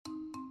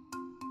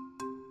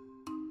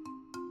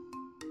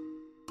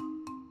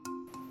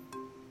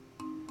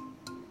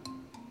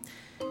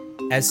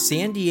As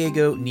San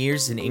Diego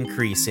nears an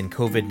increase in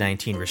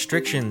COVID-19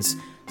 restrictions,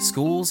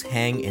 schools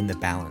hang in the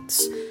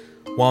balance.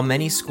 While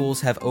many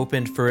schools have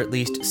opened for at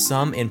least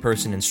some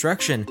in-person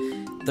instruction,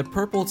 the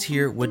purple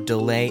tier would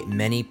delay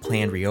many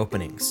planned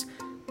reopenings,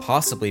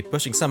 possibly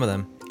pushing some of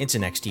them into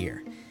next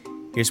year.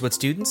 Here's what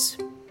students,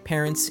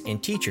 parents,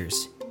 and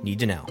teachers need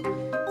to know.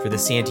 For the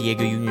San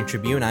Diego Union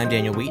Tribune, I'm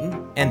Daniel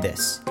Wheaton, and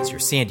this is your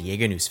San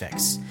Diego News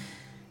Fix.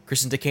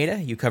 Kristen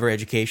Takeda, you cover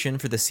education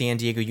for the San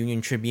Diego Union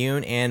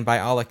Tribune, and by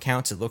all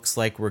accounts, it looks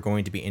like we're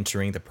going to be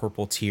entering the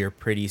purple tier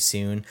pretty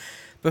soon.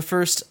 But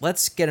first,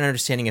 let's get an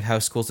understanding of how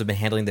schools have been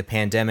handling the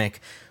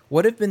pandemic.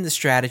 What have been the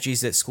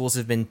strategies that schools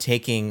have been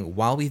taking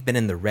while we've been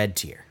in the red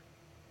tier?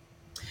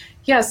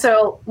 Yeah,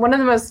 so one of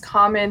the most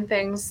common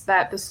things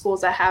that the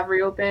schools that have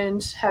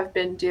reopened have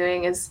been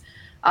doing is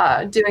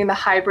doing the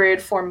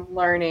hybrid form of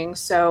learning.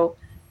 So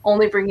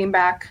only bringing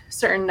back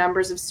certain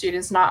numbers of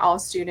students, not all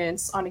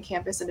students, on a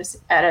campus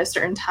at a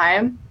certain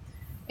time.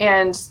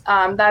 And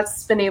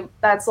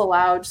that's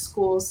allowed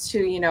schools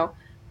to,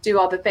 do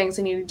all the things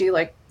they need to do,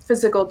 like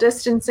physical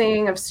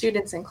distancing of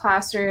students in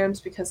classrooms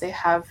because they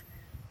have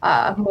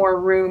more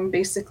room,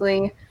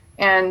 basically.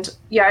 And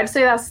yeah, I'd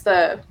say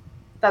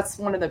that's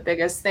one of the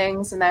biggest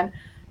things. And then,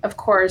 of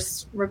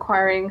course,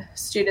 requiring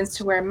students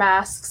to wear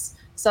masks.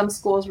 Some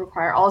schools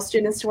require all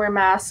students to wear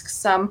masks.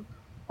 Some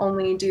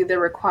only do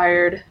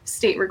the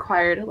state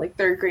required, like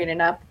third grade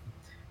and up.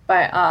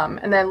 But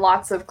and then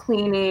lots of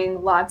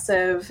cleaning, lots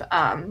of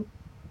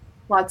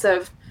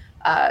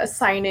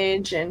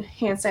signage and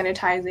hand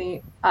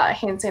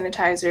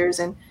sanitizers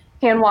and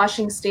hand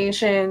washing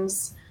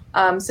stations.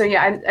 So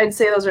yeah, I'd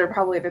say those are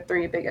probably the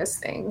three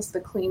biggest things: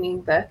 the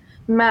cleaning, the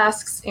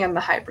masks, and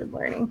the hybrid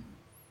learning.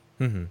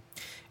 Mm-hmm.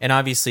 And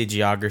obviously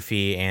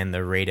geography and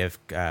the rate of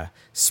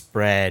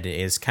spread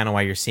is kind of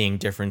why you're seeing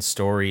different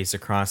stories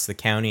across the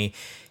county.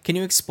 Can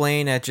you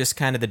explain just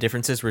kind of the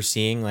differences we're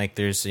seeing? Like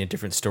there's a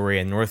different story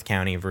in North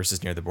County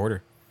versus near the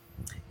border.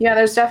 Yeah,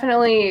 there's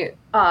definitely,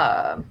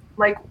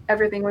 like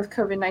everything with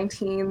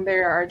COVID-19,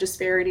 there are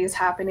disparities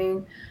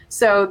happening.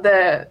 So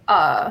the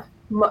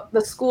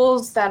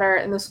schools that are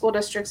in the school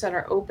districts that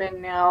are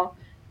open now,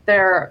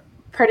 they're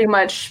pretty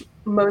much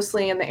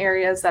mostly in the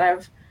areas that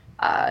have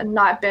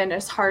not been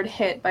as hard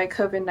hit by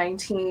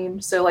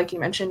COVID-19. So like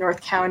you mentioned,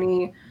 North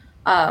County,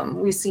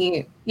 we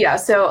see, yeah.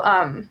 So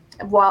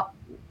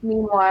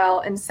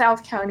meanwhile, in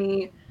South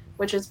County,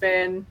 which has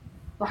been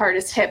the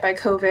hardest hit by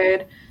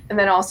COVID, and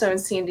then also in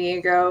San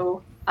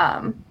Diego,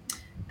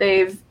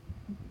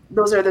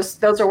 those are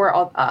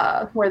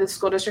where the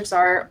school districts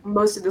are.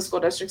 Most of the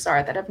school districts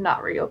are that have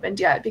not reopened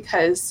yet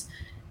because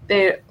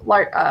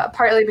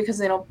partly because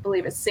they don't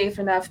believe it's safe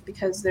enough,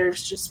 because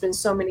there's just been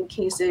so many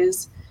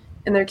cases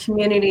in their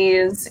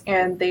communities,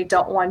 and they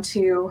don't want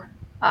to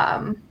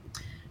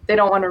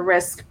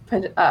risk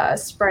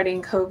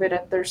spreading COVID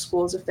at their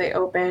schools if they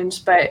opened.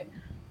 But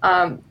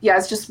yeah,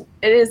 it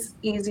is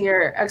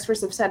easier.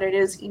 Experts have said it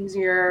is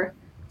easier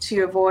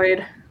to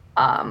avoid,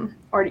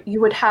 or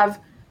you would have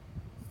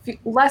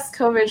less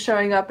COVID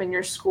showing up in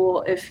your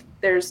school if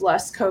there's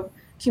less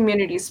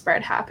community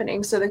spread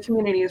happening. So the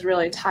community is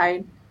really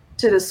tied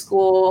to the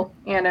school,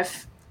 and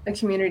if a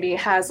community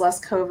has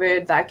less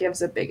COVID, that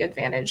gives a big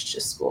advantage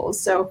to schools.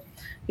 So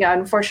yeah,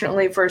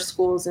 unfortunately for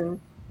schools in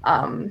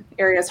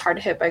areas hard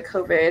hit by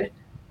COVID,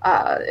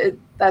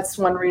 that's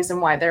one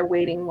reason why they're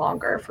waiting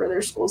longer for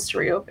their schools to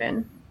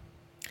reopen.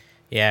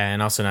 Yeah,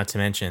 and also not to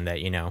mention that,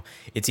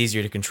 it's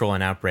easier to control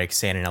an outbreak,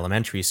 say, in an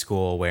elementary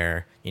school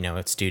where,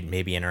 a student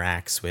maybe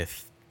interacts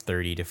with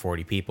 30 to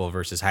 40 people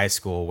versus high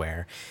school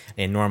where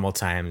in normal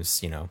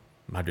times,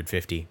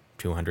 150,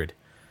 200.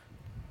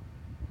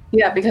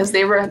 Yeah, because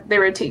they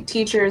rotate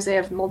teachers. They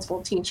have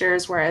multiple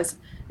teachers, whereas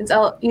it's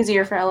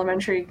easier for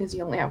elementary because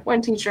you only have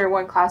one teacher,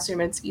 one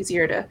classroom. It's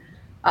easier to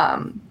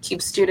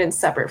keep students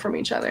separate from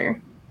each other.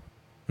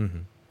 Mm-hmm.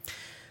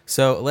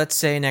 So let's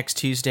say next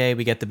Tuesday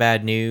we get the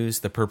bad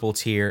news, the purple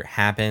tier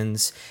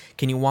happens.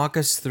 Can you walk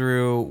us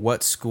through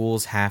what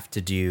schools have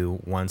to do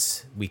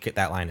once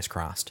that line is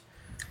crossed?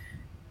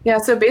 Yeah,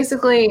 so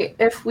basically,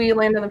 if we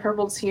land in the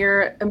purple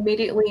tier,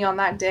 immediately on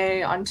that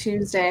day, on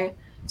Tuesday,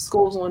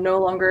 schools will no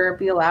longer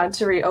be allowed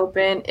to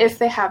reopen if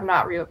they have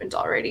not reopened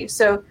already.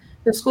 So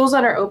the schools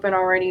that are open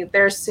already,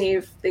 they're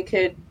safe. They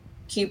could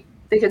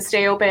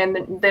stay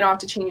open. They don't have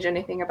to change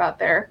anything about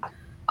their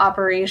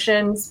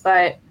operations.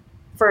 But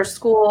for a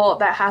school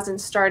that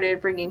hasn't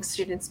started bringing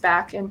students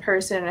back in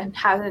person and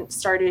hasn't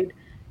started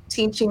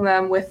teaching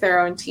them with their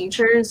own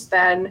teachers,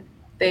 then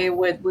they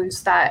would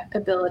lose that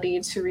ability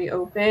to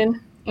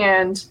reopen.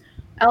 And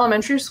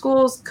elementary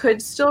schools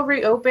could still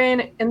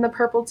reopen in the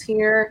purple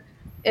tier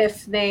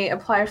if they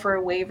apply for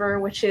a waiver,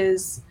 which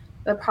is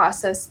the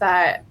process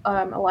that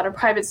a lot of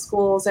private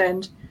schools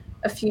and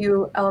a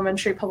few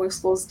elementary public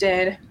schools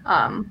did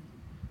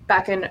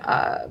back in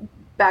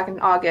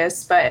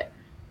August. But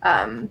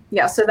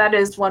yeah, so that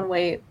is one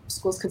way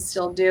schools could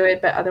still do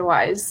it, but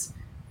otherwise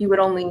you would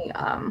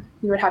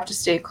have to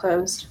stay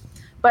closed.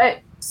 But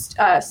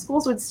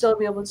schools would still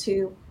be able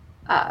to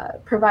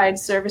provide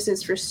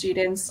services for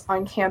students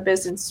on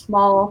campus in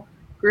small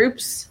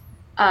groups.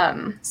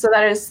 So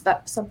that's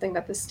something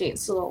that the state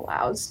still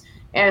allows.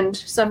 And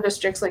some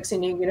districts like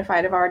San Diego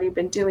Unified have already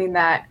been doing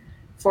that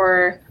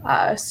for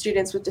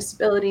students with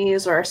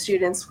disabilities or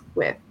students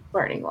with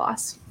learning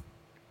loss.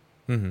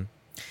 Mm-hmm.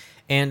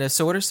 And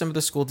so what are some of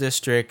the school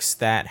districts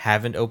that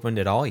haven't opened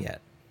at all yet?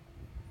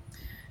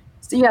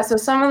 So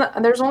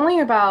there's only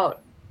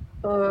about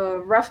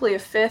roughly a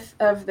fifth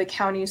of the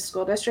county's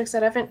school districts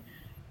that haven't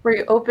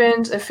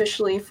reopened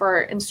officially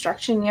for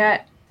instruction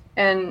yet.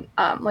 And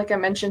like I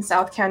mentioned,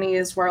 South County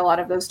is where a lot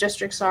of those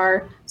districts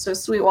are. So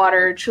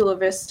Sweetwater, Chula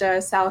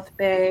Vista, South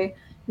Bay,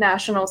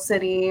 National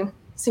City,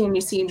 San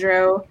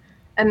Ysidro.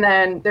 And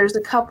then there's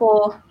a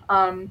couple,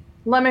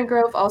 Lemon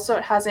Grove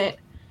also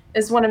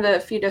is one of the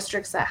few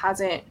districts that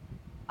hasn't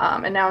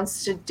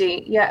announced a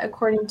date yet,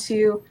 according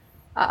to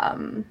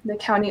the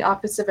County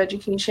Office of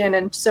Education.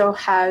 And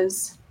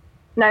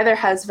neither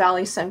has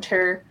Valley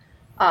Center.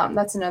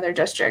 That's another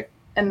district.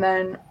 And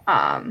then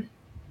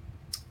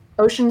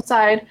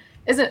Oceanside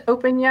isn't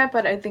open yet,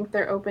 but I think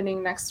they're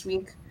opening next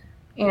week.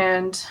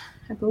 And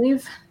I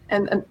believe,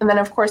 and then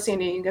of course, San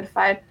Diego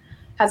Unified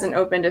hasn't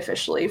opened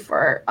officially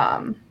for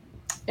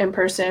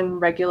in-person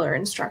regular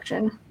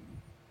instruction.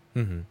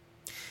 Mm-hmm.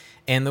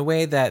 And the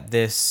way that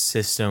this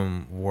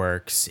system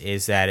works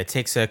is that it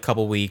takes a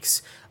couple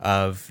weeks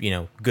of,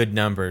 good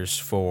numbers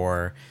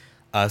for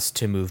us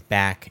to move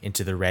back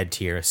into the red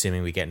tier,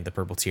 assuming we get into the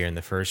purple tier in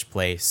the first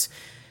place.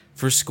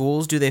 For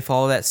schools, do they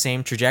follow that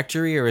same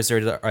trajectory, or is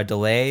there a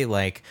delay?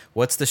 Like,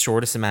 what's the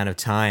shortest amount of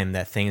time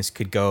that things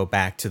could go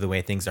back to the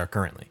way things are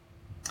currently?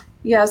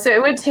 Yeah, so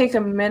it would take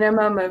a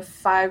minimum of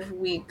 5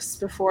 weeks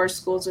before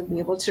schools would be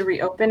able to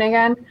reopen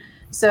again.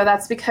 So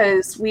that's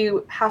because we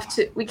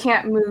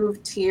can't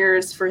move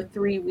tiers for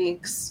 3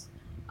 weeks.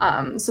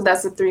 So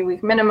that's a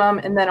 3-week minimum.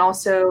 And then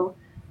also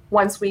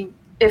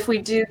if we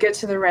do get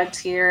to the red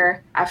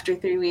tier after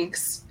 3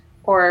 weeks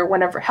or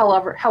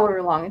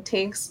however long it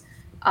takes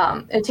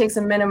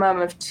a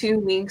minimum of 2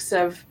 weeks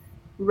of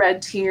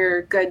red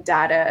tier good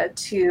data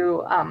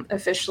to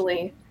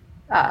officially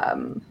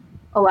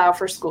allow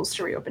for schools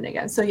to reopen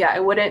again. So yeah,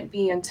 it wouldn't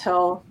be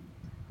until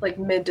like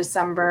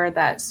mid-December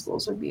that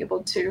schools would be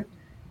able to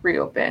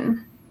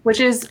reopen, which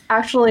is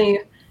actually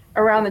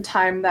around the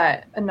time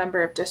that a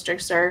number of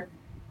districts are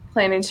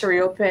planning to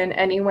reopen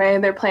anyway.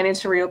 They're planning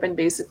to reopen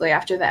basically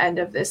after the end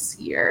of this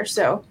year,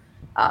 so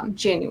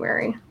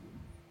January.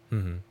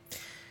 Mm-hmm.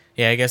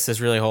 Yeah, I guess this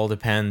really all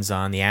depends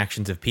on the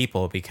actions of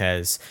people,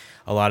 because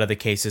a lot of the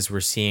cases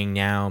we're seeing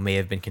now may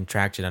have been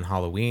contracted on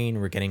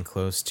Halloween. We're getting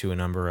close to a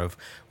number of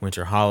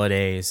winter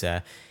holidays.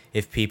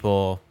 If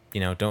people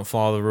don't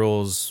follow the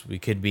rules, we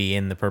could be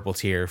in the purple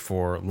tier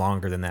for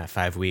longer than that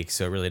 5 weeks.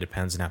 So it really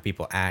depends on how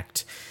people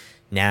act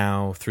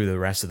now through the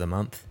rest of the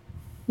month.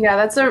 Yeah,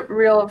 that's a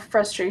real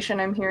frustration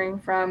I'm hearing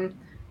from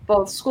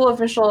both school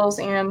officials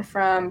and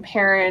from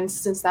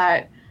parents, is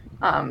that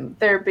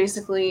they're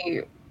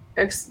basically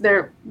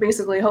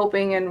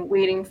hoping and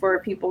waiting for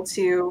people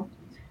to,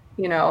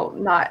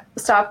 not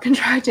stop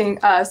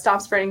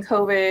stop spreading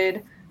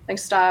COVID, like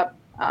stop.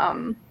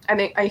 I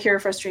think I hear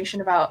frustration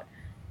about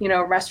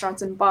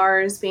restaurants and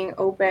bars being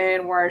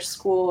open where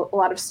a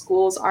lot of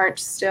schools aren't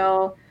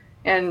still,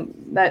 and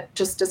that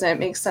just doesn't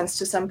make sense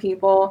to some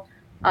people.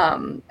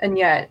 And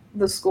yet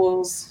the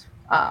schools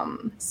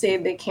say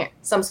they can't.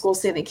 Some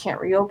schools say they can't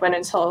reopen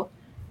until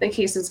the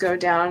cases go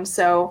down.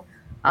 So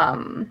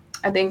I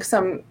think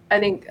some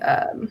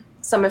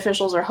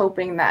officials are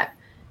hoping that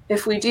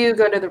if we do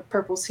go to the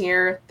purple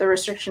tier, the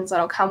restrictions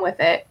that'll come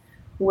with it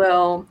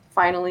will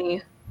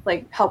finally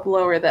help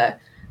lower the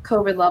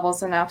COVID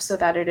levels enough so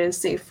that it is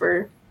safe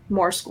for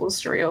more schools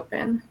to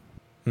reopen.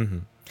 Mm-hmm.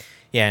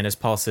 Yeah, and as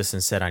Paul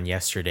Sisson said on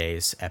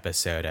yesterday's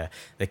episode,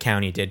 the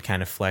county did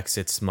kind of flex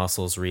its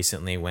muscles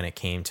recently when it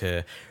came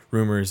to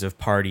rumors of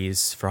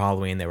parties for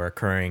Halloween that were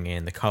occurring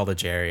in the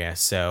college area.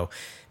 So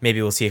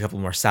maybe we'll see a couple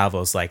more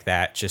salvos like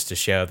that, just to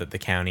show that the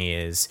county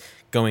is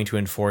going to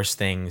enforce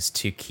things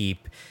to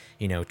keep,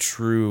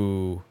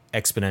 true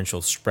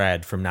exponential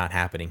spread from not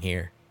happening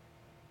here.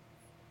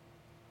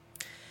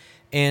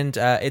 And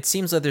it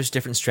seems like there's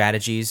different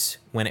strategies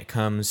when it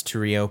comes to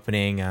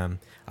reopening.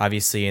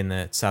 Obviously, in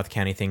the South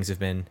County, things have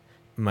been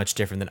much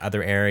different than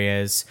other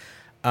areas.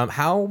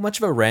 How much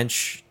of a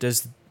wrench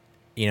does,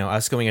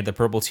 us going into the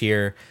purple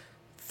tier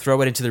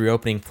throw it into the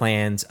reopening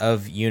plans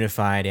of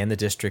Unified and the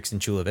districts in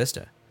Chula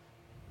Vista?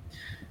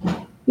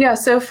 Yeah,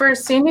 so for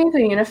San Diego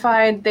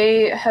Unified,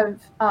 they have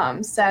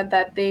said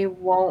that they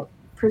won't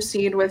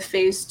proceed with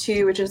phase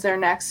 2, which is their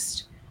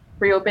next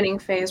reopening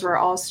phase where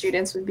all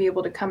students would be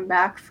able to come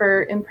back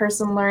for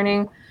in-person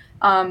learning.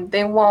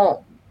 They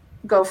won't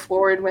go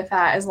forward with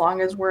that as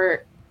long as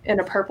we're in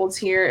a purple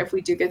tier, if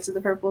we do get to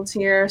the purple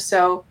tier.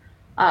 So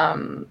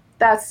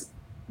that's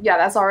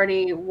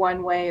already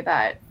one way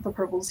that the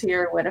purple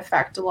tier would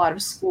affect a lot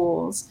of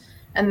schools.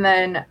 And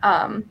then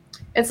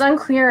it's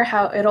unclear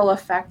how it'll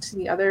affect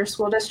the other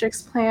school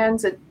districts'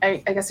 plans.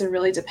 I guess it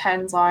really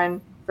depends on,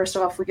 first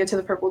of all, if we get to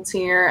the purple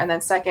tier, and then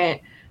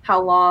second,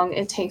 how long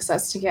it takes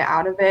us to get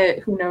out of it.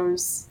 Who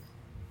knows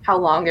how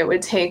long it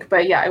would take.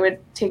 But yeah, it would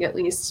take at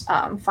least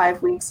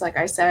 5 weeks, like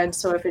I said.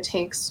 So if it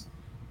takes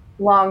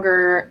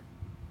longer,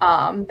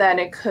 then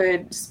it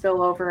could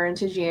spill over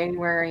into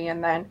January,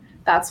 and then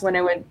that's when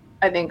it would,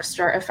 I think,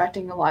 start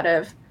affecting a lot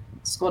of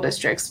school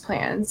districts'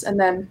 plans. And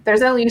then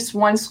there's at least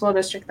one school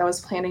district that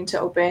was planning to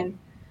open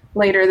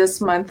later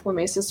this month, La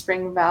Mesa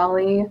Spring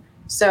Valley.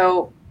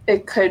 So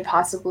it could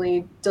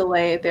possibly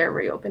delay their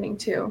reopening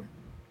too.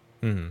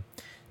 Mm-hmm.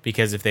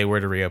 Because if they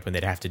were to reopen,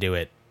 they'd have to do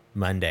it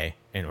Monday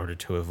in order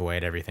to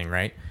avoid everything,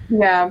 right?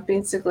 Yeah,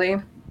 basically.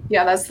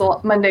 Yeah,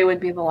 Monday would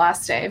be the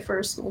last day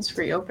for schools to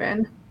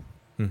reopen.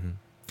 Mm-hmm.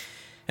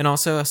 And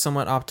also, a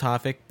somewhat off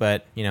topic,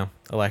 but,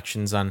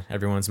 elections on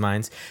everyone's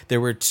minds.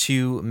 There were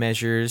 2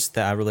 measures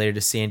that are related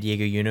to San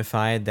Diego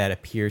Unified that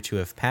appear to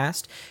have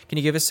passed. Can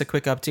you give us a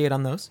quick update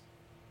on those?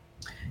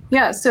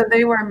 Yeah, so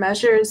they were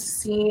measures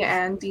C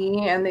and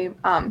D, and they,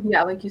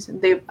 like you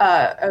said, they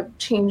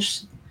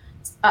changed,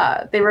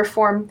 they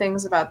reformed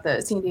things about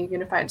the San Diego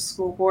Unified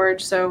School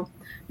Board. So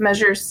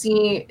measure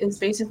C is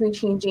basically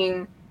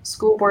changing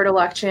school board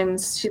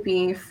elections to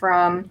be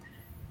from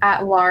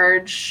at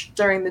large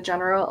during the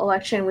general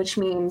election, which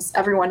means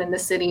everyone in the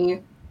city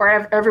or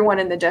everyone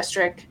in the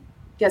district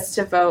gets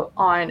to vote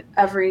on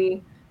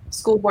every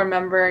school board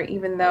member,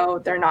 even though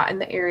they're not in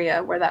the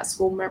area where that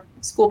school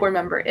board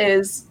member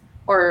is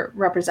or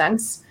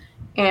represents.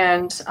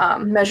 And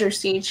Measure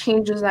C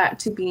changes that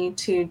to be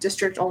to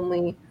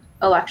district-only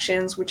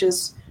elections, which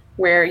is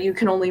where you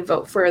can only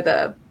vote for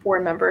the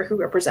board member who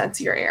represents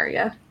your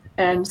area.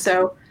 And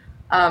so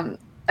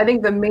I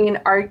think the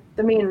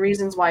main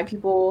reasons why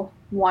people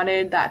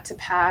wanted that to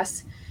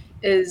pass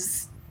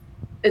is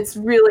it's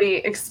really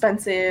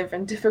expensive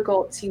and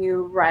difficult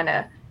to run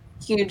a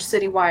huge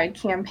citywide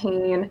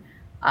campaign.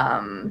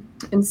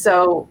 And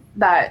so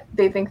that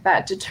they think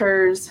that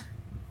deters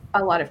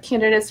a lot of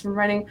candidates from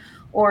running,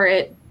 or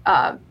it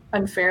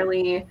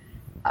unfairly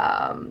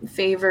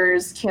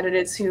favors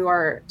candidates who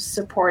are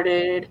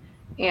supported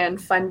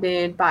and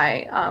funded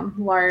by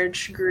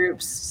large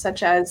groups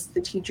such as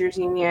the teachers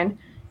union.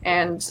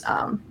 And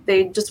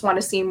they just want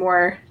to see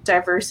more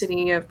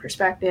diversity of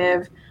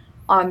perspective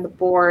on the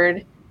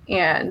board.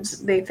 And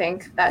they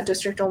think that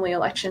district-only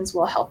elections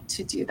will help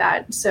to do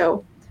that.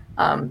 So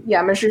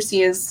Measure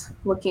C is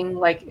looking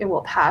like it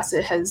will pass.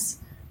 It has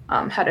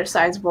had a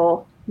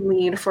sizable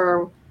lead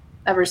for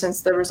ever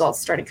since the results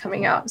started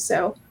coming out.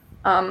 So,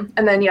 and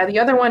then the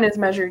other one is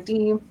Measure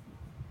D,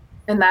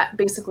 and that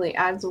basically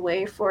adds a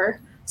way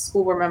for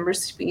school board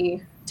members to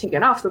be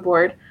taken off the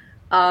board.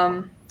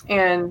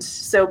 And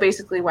so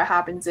basically what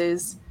happens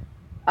is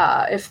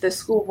if the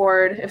school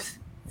board, if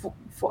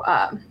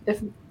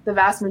the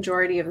vast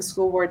majority of the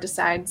school board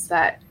decides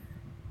that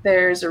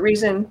there's a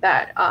reason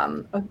that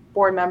a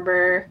board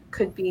member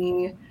could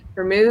be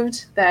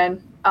removed,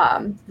 then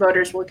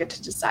voters will get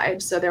to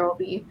decide. So there will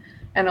be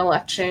an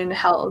election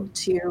held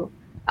to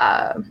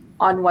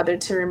on whether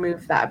to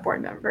remove that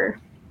board member.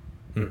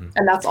 Mm-hmm.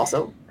 And that's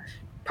also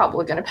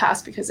probably going to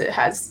pass because it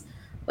has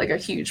like a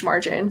huge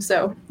margin.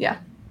 So, yeah.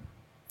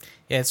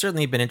 Yeah, it's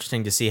certainly been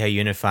interesting to see how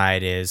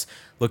Unified is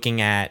looking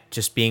at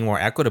just being more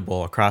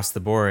equitable across the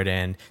board.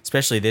 And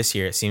especially this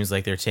year, it seems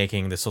like they're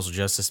taking the social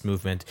justice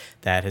movement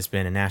that has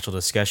been a national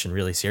discussion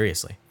really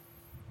seriously.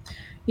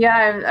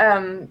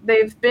 Yeah,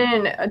 they've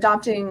been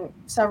adopting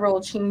several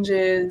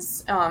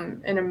changes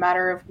in a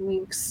matter of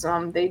weeks.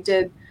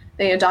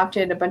 They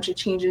adopted a bunch of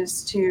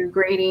changes to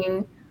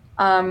grading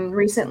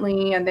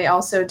recently, and they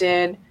also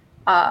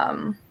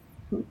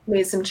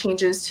made some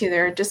changes to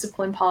their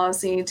discipline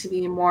policy to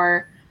be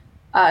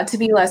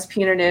less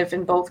punitive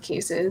in both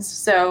cases.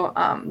 So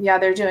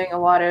they're doing a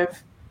lot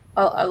of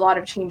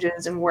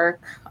changes and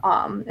work,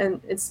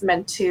 and it's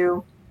meant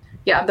to.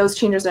 Yeah, those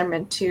changes are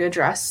meant to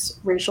address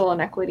racial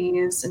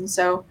inequities, and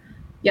so,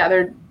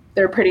 they're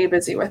pretty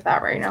busy with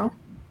that right now.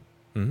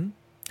 Mm-hmm.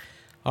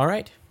 All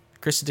right,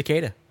 Krista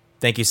Takeda,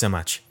 thank you so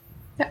much.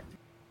 Yeah.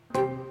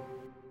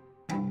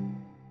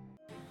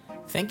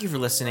 Thank you for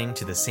listening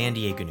to the San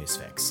Diego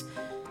Newsfix.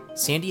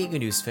 San Diego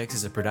Newsfix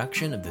is a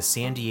production of the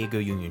San Diego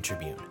Union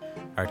Tribune.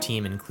 Our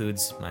team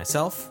includes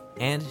myself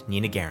and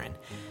Nina Guerin.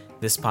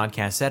 This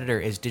podcast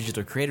editor is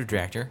digital creative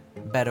director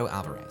Beto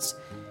Alvarez.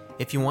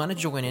 If you want to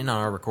join in on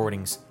our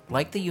recordings,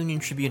 like the Union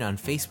Tribune on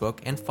Facebook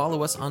and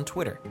follow us on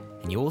Twitter,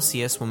 and you will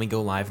see us when we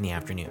go live in the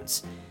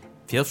afternoons.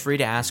 Feel free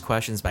to ask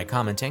questions by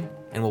commenting,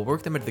 and we'll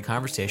work them into the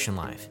conversation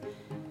live.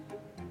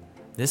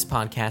 This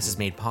podcast is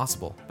made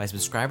possible by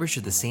subscribers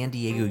to the San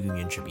Diego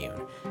Union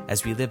Tribune.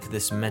 As we live through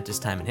this momentous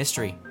time in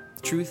history,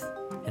 the truth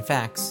and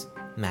facts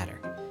matter.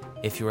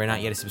 If you are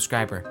not yet a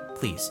subscriber,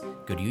 please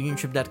go to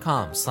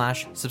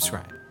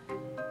uniontrib.com/subscribe.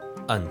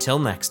 Until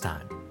next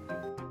time.